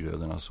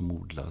GMO-grödorna som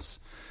odlas,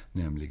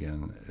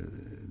 nämligen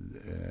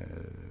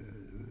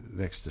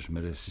växter som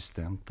är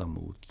resistenta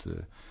mot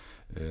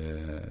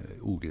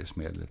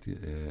ogräsmedlet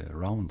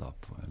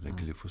Roundup eller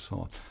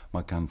glyfosat.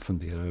 Man kan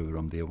fundera över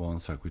om det var en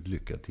särskilt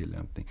lyckad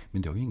tillämpning.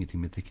 Men det har ju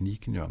ingenting med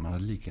tekniken att göra. Man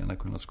hade lika gärna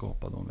kunnat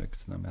skapa de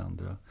växterna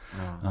med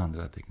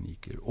andra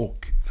tekniker.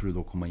 Och för att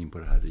då komma in på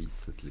det här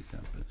riset till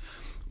exempel.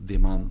 Det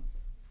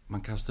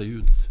man kastar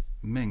ut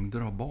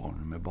mängder av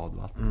barn med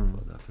badvattnet.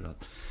 Därför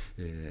att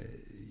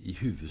i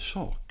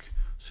huvudsak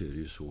så är det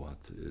ju så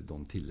att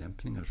de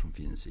tillämpningar som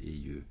finns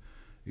är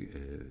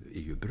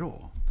ju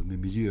bra. De är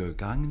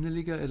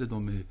miljögagneliga eller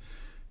de är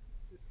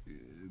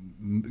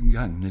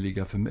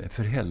gagneliga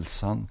för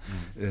hälsan.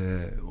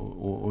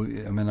 Och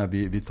jag menar,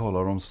 vi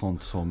talar om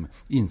sånt som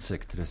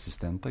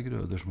insektresistenta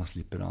grödor som man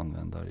slipper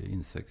använda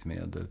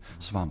insektsmedel,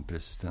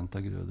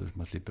 svampresistenta grödor som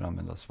man slipper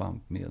använda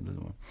svampmedel.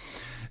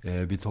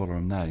 Vi talar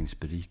om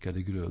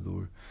näringsberikade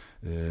grödor,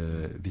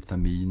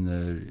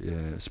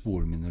 vitaminer,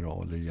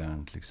 spårmineraler,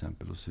 järn till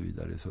exempel och så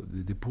vidare. Så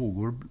det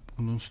pågår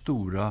på de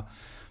stora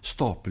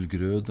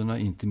stapelgrödorna,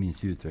 inte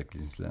minst i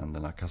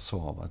utvecklingsländerna,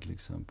 kassava till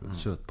exempel,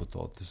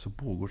 sötpotatis, så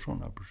pågår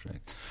sådana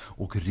projekt.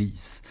 Och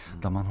ris,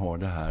 där man har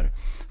det här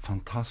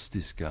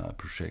fantastiska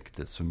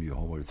projektet som ju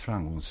har varit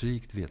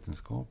framgångsrikt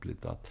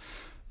vetenskapligt, att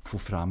få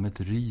fram ett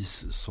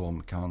ris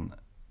som kan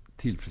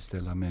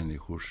tillfredsställa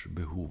människors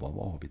behov av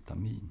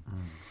A-vitamin.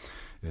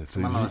 För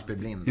man annars blir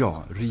blind.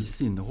 Ja,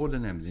 ris innehåller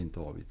nämligen inte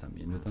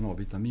A-vitamin, utan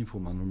A-vitamin får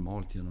man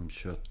normalt genom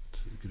kött,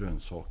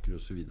 grönsaker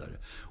och så vidare.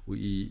 Och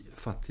i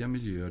fattiga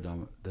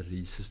miljöer där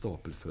ris är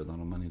stapelfödan,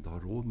 om man inte har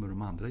råd med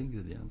de andra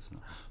ingredienserna,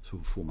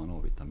 så får man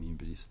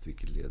A-vitaminbrist,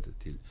 vilket leder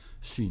till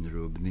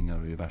synrubbningar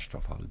och i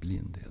värsta fall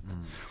blindhet.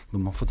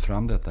 De har fått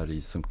fram detta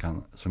ris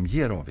som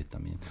ger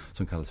A-vitamin,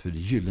 som kallas för det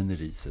gyllene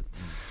riset.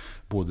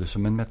 Både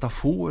som en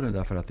metafor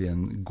därför att det är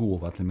en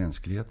gåva till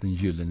mänskligheten,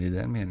 gyllene i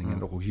den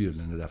meningen, och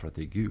gyllene därför att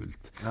det är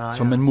gult.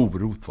 Som en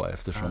morot,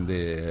 eftersom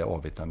det är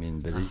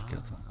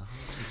A-vitaminberikat.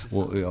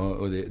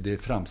 Och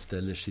det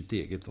framställer sitt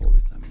eget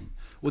A-vitamin.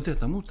 Och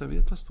detta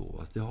motarbetas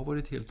då. Det har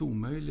varit helt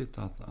omöjligt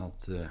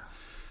att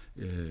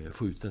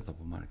få ut detta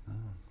på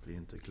marknaden. Det är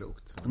inte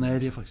klokt. Nej,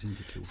 det är faktiskt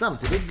inte klokt.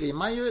 Samtidigt blir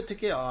man ju,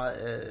 tycker jag,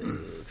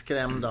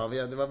 skrämd av.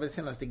 Det var väl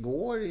senast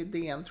igår i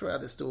DN, tror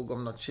jag, det stod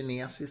om något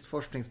kinesiskt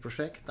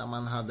forskningsprojekt där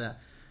man hade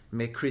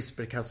med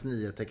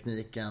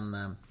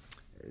CRISPR-Cas9-tekniken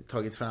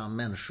tagit fram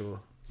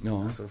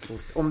Ja. Alltså,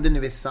 om det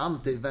nu är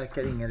sant, det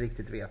verkar ingen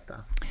riktigt veta.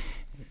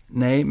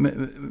 Nej,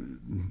 men,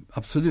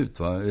 absolut.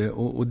 Va?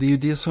 Och det är ju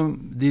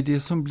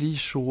det som blir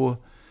så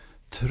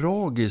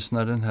tragiskt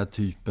när den här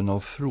typen av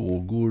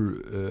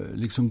frågor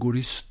liksom går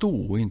i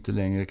stå och inte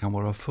längre kan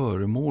vara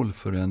föremål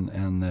för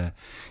en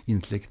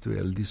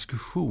intellektuell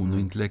diskussion och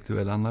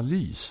intellektuell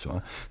analys.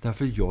 Va?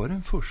 Därför jag är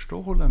den första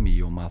att hålla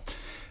med om att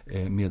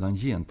medan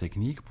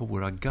genteknik på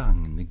våra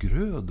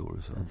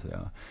gagngrödor så att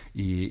säga,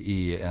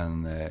 är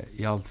en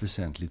i allt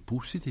väsentligt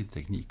positiv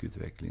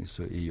teknikutveckling,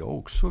 så är jag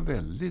också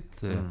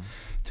väldigt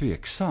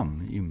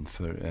tveksam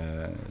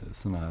inför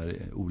såna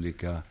här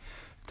olika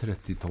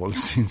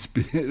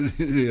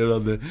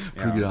 30-talsinspirerade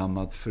program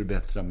att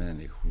förbättra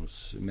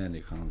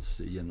människans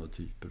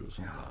genotyper och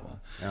sånt där. Va?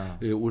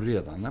 Ja. Och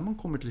redan när man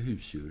kommer till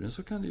husdjuren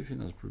så kan det ju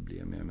finnas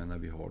problem. Jag menar,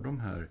 vi har de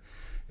här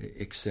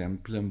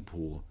exemplen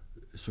på,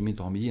 som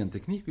inte har med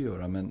genteknik att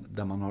göra, men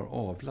där man har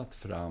avlat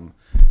fram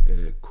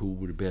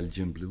kor,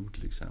 Belgian Blue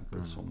till exempel,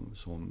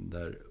 som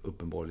där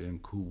uppenbarligen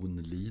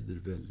kon lider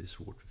väldigt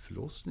svårt för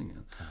förlossningen.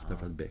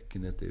 Därför att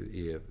bäckenet är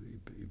i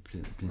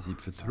princip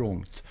för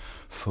trångt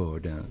för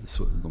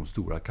de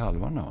stora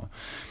kalvarna. Och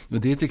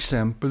det är ett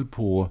exempel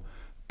på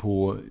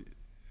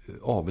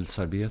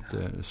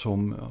avelsarbete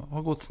som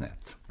har gått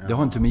snett. Det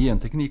har inte med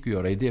genteknik att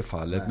göra i det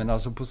fallet, men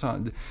alltså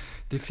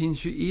det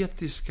finns ju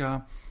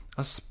etiska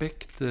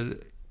aspekter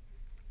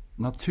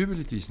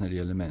naturligtvis när det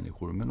gäller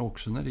människor, men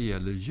också när det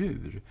gäller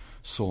djur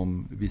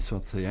som vi så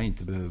att säga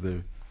inte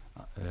behöver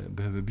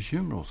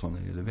bekymra oss om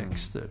när det gäller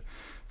växter.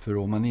 För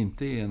om man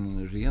inte är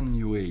en ren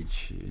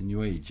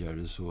new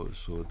ageare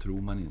så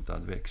tror man inte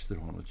att växter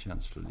har något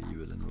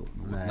känsloliv eller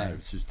något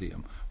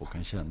nervsystem och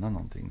kan känna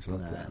någonting. Så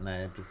att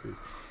nej,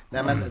 precis.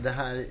 Nej, men det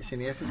här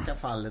kinesiska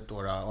fallet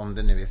då, om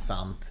det nu är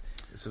sant,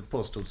 så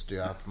påstås det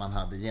ju att man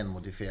hade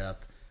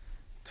genmodifierat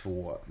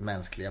 2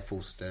 mänskliga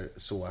foster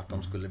så att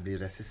de skulle bli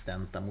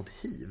resistenta mot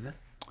HIV.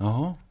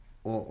 Jaha.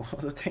 Och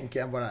då tänker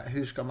jag bara,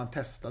 hur ska man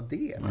testa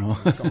det?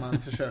 Liksom? Ska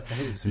man försöka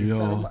HIV-smitta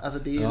dem? Alltså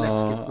det är ju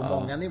läskigt på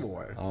många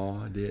nivåer.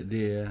 Ja,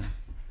 det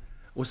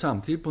och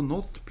samtidigt på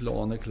något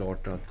plan är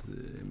klart att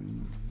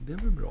det är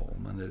väl bra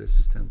om man är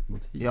resistent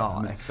mot HIV.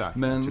 Ja, exakt.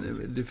 Men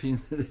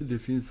det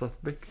finns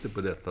aspekter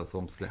på detta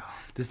som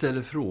det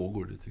ställer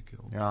frågor, det tycker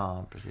jag.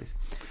 Ja, precis.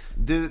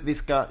 Du, vi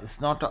ska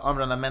snart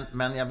avrunda,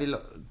 men jag vill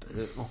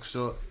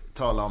också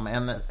tala om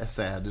en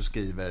essä du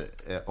skriver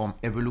om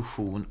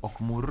evolution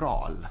och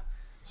moral,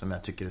 som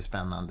jag tycker är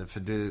spännande. För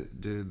du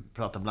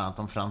pratar bland annat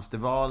om Frans de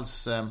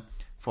Waals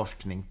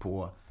forskning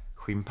på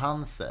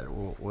schimpanser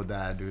och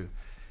där du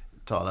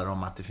talar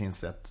om att det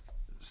finns rätt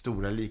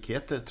stora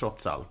likheter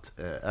trots allt.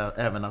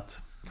 Även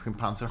att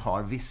schimpanser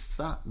har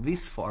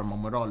viss form av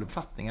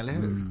moraluppfattning, eller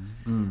hur?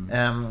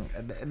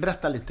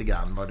 Berätta lite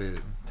grann vad du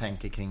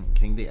tänker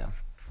kring det.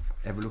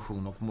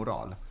 Evolution och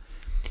moral.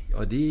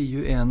 Ja, det är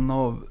ju en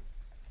av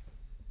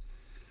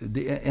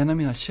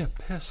mina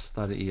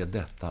käpphästar är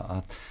detta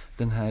att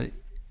den här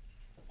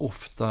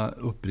ofta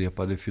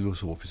upprepade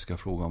filosofiska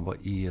frågan,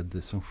 vad är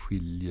det som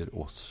skiljer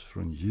oss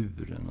från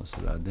djuren och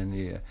sådär,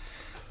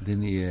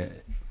 den är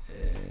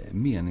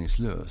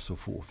meningslös och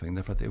fåfäng,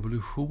 därför att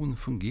evolution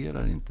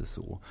fungerar inte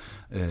så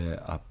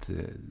att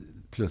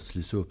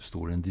plötsligt så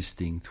uppstår en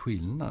distinkt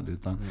skillnad,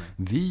 utan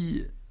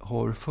vi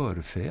har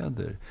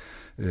förfäder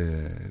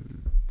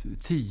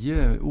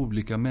 10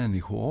 olika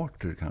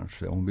människoarter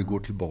kanske, om vi går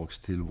tillbaks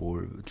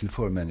till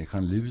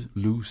förmänniskan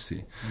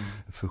Lucy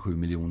för 7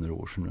 miljoner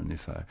år sedan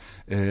ungefär.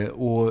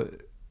 Och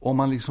om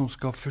man liksom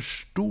ska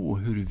förstå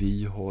hur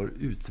vi har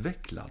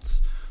utvecklats,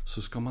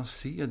 så ska man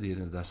se det i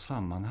det där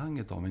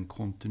sammanhanget av en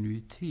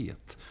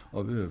kontinuitet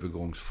av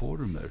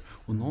övergångsformer.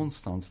 Och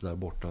någonstans där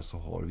borta så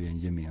har vi en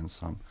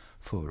gemensam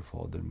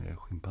förfader med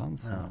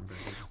schimpanserna. Ja,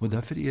 och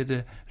därför är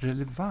det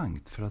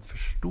relevant för att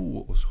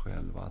förstå oss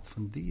själva att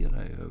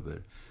fundera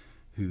över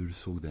hur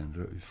såg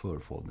den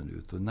förfadern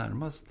ut. Och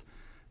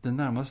den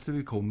närmaste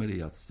vi kommer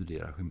är att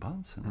studera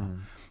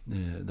schimpanserna.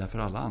 Därför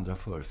alla andra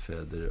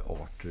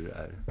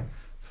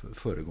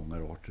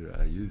föregångararter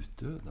är ju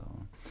utdöda.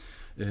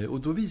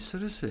 Och då visar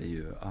det sig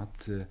ju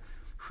att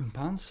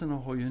schimpanserna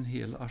har ju en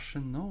hel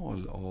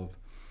arsenal av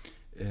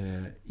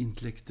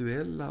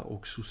intellektuella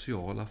och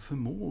sociala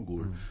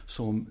förmågor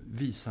som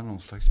visar någon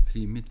slags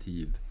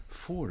primitiv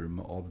form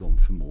av de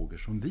förmågor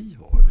som vi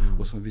har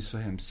och som vi så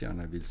hemskt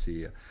gärna vill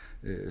se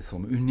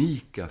som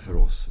unika för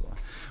oss. Va?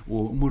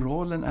 Och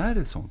moralen är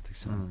ett sånt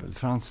exempel.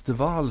 Frans de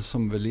Waal,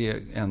 som väl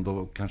är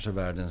ändå kanske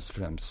världens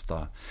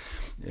främsta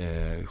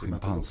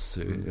schimpans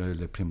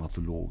eller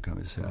primatolog kan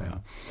vi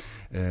säga.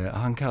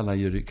 Han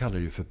kallar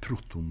det för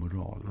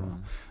protomoral.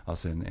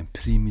 Alltså en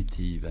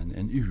primitiv,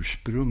 en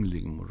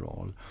ursprunglig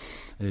moral.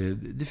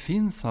 Det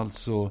finns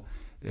alltså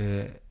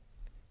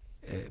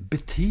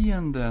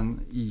beteenden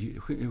i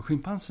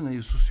schimpanserna är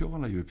ju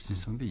sociala djur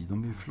precis som vi.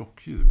 De är ju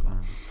flockdjur. Va?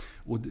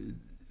 Och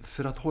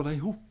för att hålla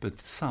ihop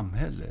ett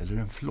samhälle eller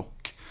en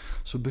flock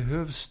så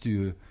behövs det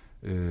ju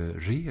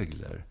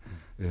regler.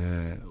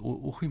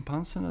 Och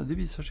schimpanserna, det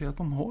visar sig att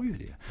de har ju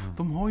det.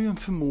 De har ju en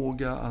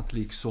förmåga att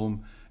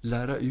liksom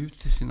lära ut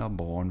till sina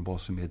barn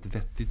vad som är ett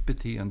vettigt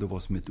beteende och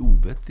vad som är ett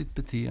ovettigt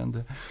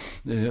beteende.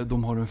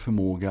 De har en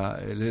förmåga,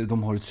 eller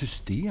de har ett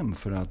system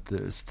för att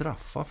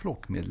straffa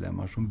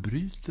flockmedlemmar som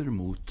bryter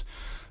mot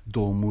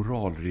de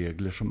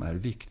moralregler som är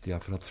viktiga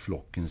för att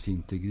flockens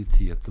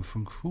integritet och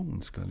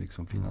funktion ska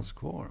liksom finnas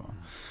kvar.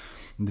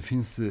 Det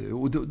finns,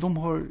 och de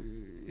har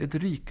ett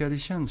rikare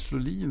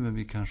känsloliv än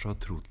vi kanske har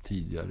trott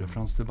tidigare.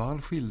 Frans de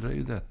Waal skildrar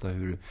ju detta,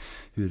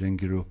 hur en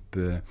grupp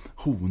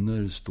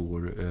honor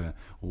står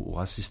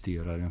och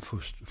assisterar en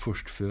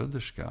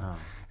förstföderska,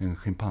 en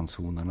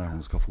schimpanshona, när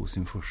hon ska få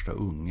sin första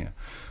unge.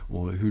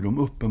 Och hur de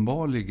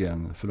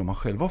uppenbarligen, för de har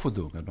själva fått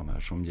ungar, de här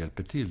som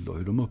hjälper till då,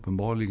 hur de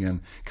uppenbarligen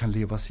kan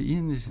leva sig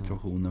in i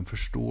situationen,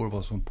 förstår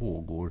vad som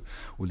pågår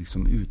och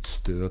liksom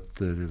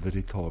utstöter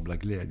veritabla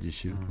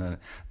glädjetjut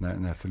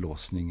när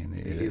förlossningen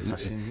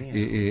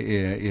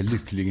är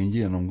lyckligen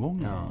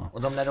genomgången. Ja,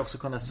 och de lär också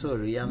kunna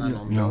sörja när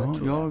någon dör,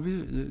 tror jag.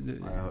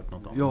 Har jag hört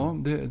något om. Ja,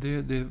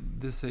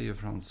 det säger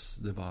Frans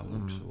de Waal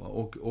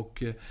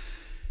också.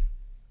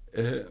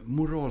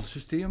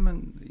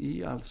 Moralsystemen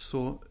är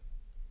alltså,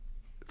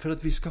 för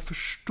att vi ska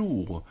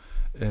förstå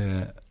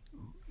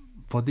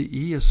vad det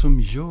är som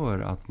gör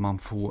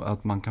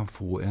att man kan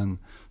få en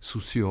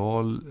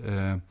social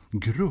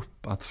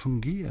grupp att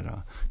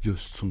fungera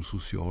just som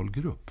social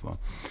grupp.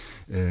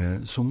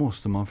 Så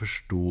måste man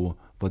förstå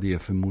vad det är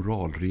för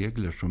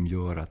moralregler som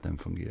gör att den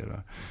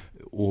fungerar.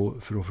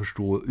 Och för att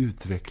förstå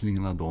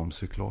utvecklingen av dem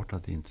så är det klart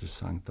att det är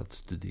intressant att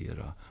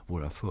studera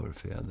våra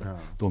förfäder. Ja.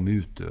 De är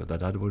utdöda.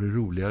 Det hade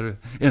varit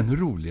ännu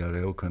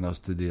roligare att kunna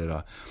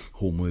studera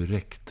Homo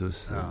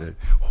erectus eller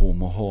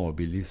Homo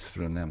habilis,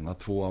 för att nämna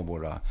 2 av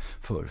våra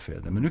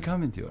förfäder. Men nu kan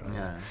vi inte göra det.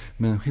 Ja.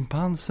 Men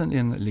schimpansen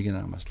ligger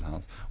närmast till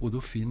hands. Och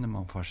då finner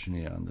man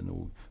fascinerande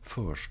nog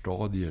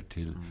förstadier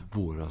till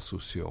våra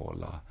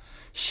sociala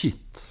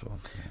shit.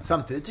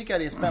 Samtidigt tycker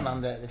jag det är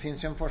spännande. Det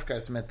finns ju en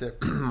forskare som heter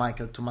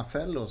Michael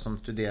Tomasello som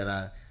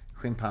studerar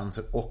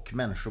schimpanser och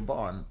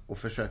människobarn och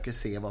försöker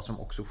se vad som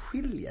också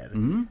skiljer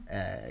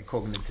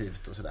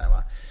kognitivt och sådär,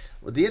 va.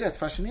 Och det är rätt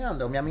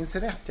fascinerande. Om jag minns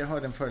rätt, jag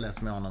hörde en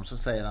föreläsning med honom, så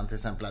säger han till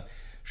exempel att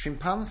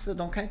schimpanser,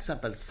 de kan till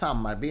exempel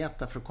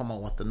samarbeta för att komma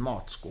åt en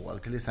matskål.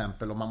 Till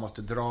exempel om man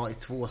måste dra i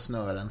 2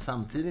 snören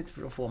samtidigt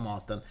för att få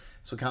maten,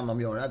 så kan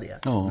de göra det.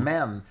 Ja.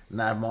 Men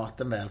när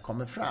maten väl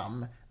kommer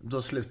fram,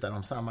 då slutar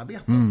de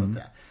samarbeta, så att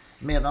säga.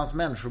 Medans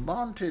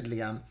människobarn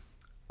tydligen,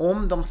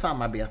 om de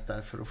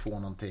samarbetar för att få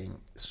någonting,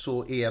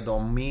 så är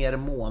de mer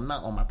måna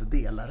om att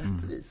dela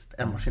rättvist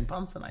än vad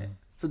schimpanserna är.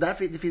 Så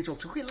därför, det finns ju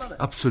också skillnader.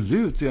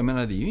 Absolut, jag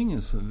menar, det är ju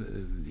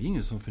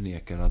ingen som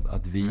förnekar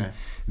att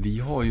vi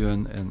har ju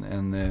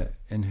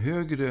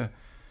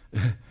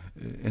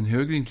en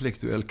högre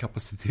intellektuell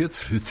kapacitet,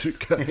 för att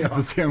uttrycka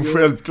en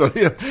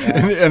självklarhet,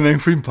 än en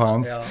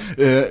schimpans. Ja.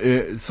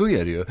 Så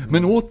är det ju.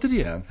 Men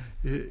återigen,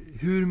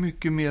 hur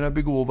mycket mera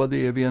begåvade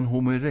är vi än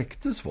Homo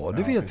erectus var?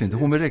 Det vet vi inte.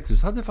 Homo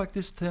erectus hade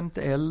faktiskt tämt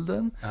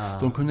elden.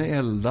 De kunde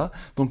elda.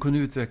 De kunde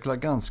utveckla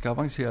ganska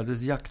avancerade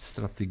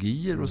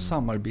jaktstrategier och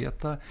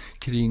samarbeta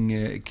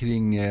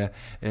kring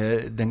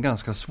den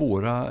ganska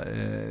svåra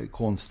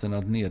konsten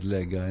att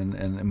nedlägga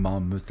en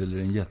mammut eller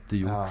en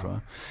jättehjort.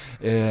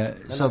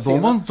 Så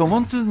de var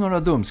inte några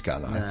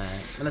dumskallar.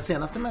 Nej. Men den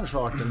senaste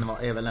människoarten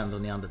är väl ändå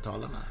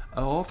neandertalarna?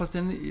 Ja, fast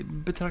den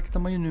betraktar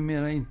man ju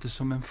numera inte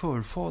som en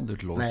förfader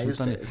till oss,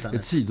 utan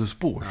ett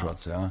sidospår, så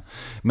att säga.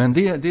 Men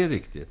det är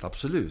riktigt,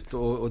 absolut.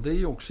 Och det är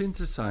ju också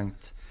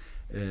intressant.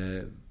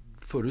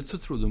 Förut så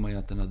trodde man ju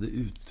att den hade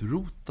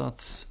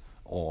utrotats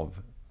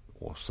av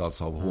oss,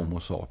 alltså av Homo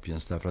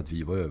sapiens, därför att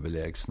vi var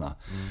överlägsna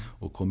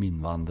och kom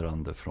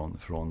invandrande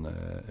från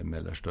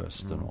Mellersta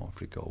Östern och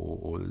Afrika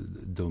och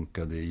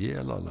dunkade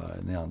ihjäl alla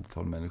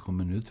neandertalmänniskor.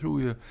 Men nu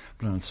tror ju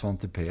bland annat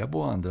Svante Pääbo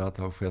och andra att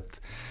det har skett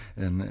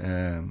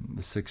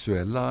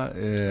sexuella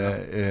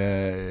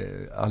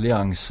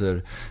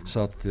allianser, så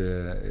att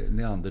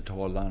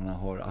neandertalarna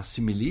har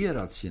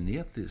assimilerats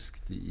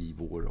genetiskt i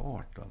vår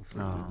art. Alltså.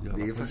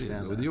 Det är ju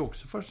fascinerande. Och det är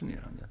också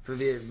fascinerande. För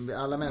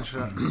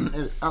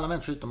alla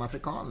människor utom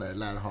afrikaner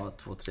lär ha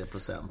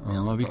 2-3%.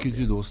 Ja, vilket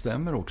ju då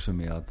stämmer också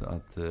med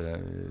att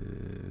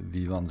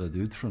vi vandrade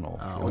ut från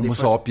Afrika. Ja, Homo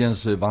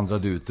sapiens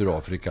vandrade ut ur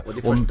Afrika. Och det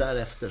är först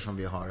därefter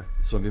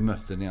som vi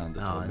mötte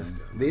neandertal. Ja,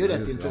 det är ju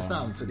rätt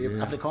intressant. Så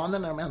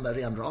afrikanerna är de enda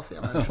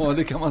renrasiga människor. Ja,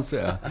 det kan man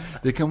säga.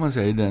 Det kan man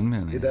säga i den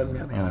meningen. I den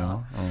meningen,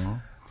 ja.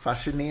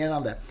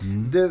 Fascinerande.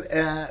 Du,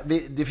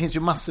 det finns ju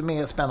massor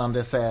med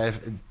spännande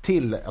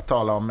till att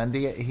tala om, men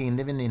det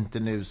hinner vi inte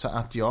nu, så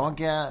att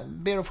jag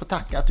ber att få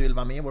tacka att du vill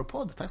vara med i vår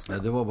podd. Tack så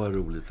mycket. Det var bara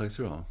roligt. Tack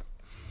så du ha.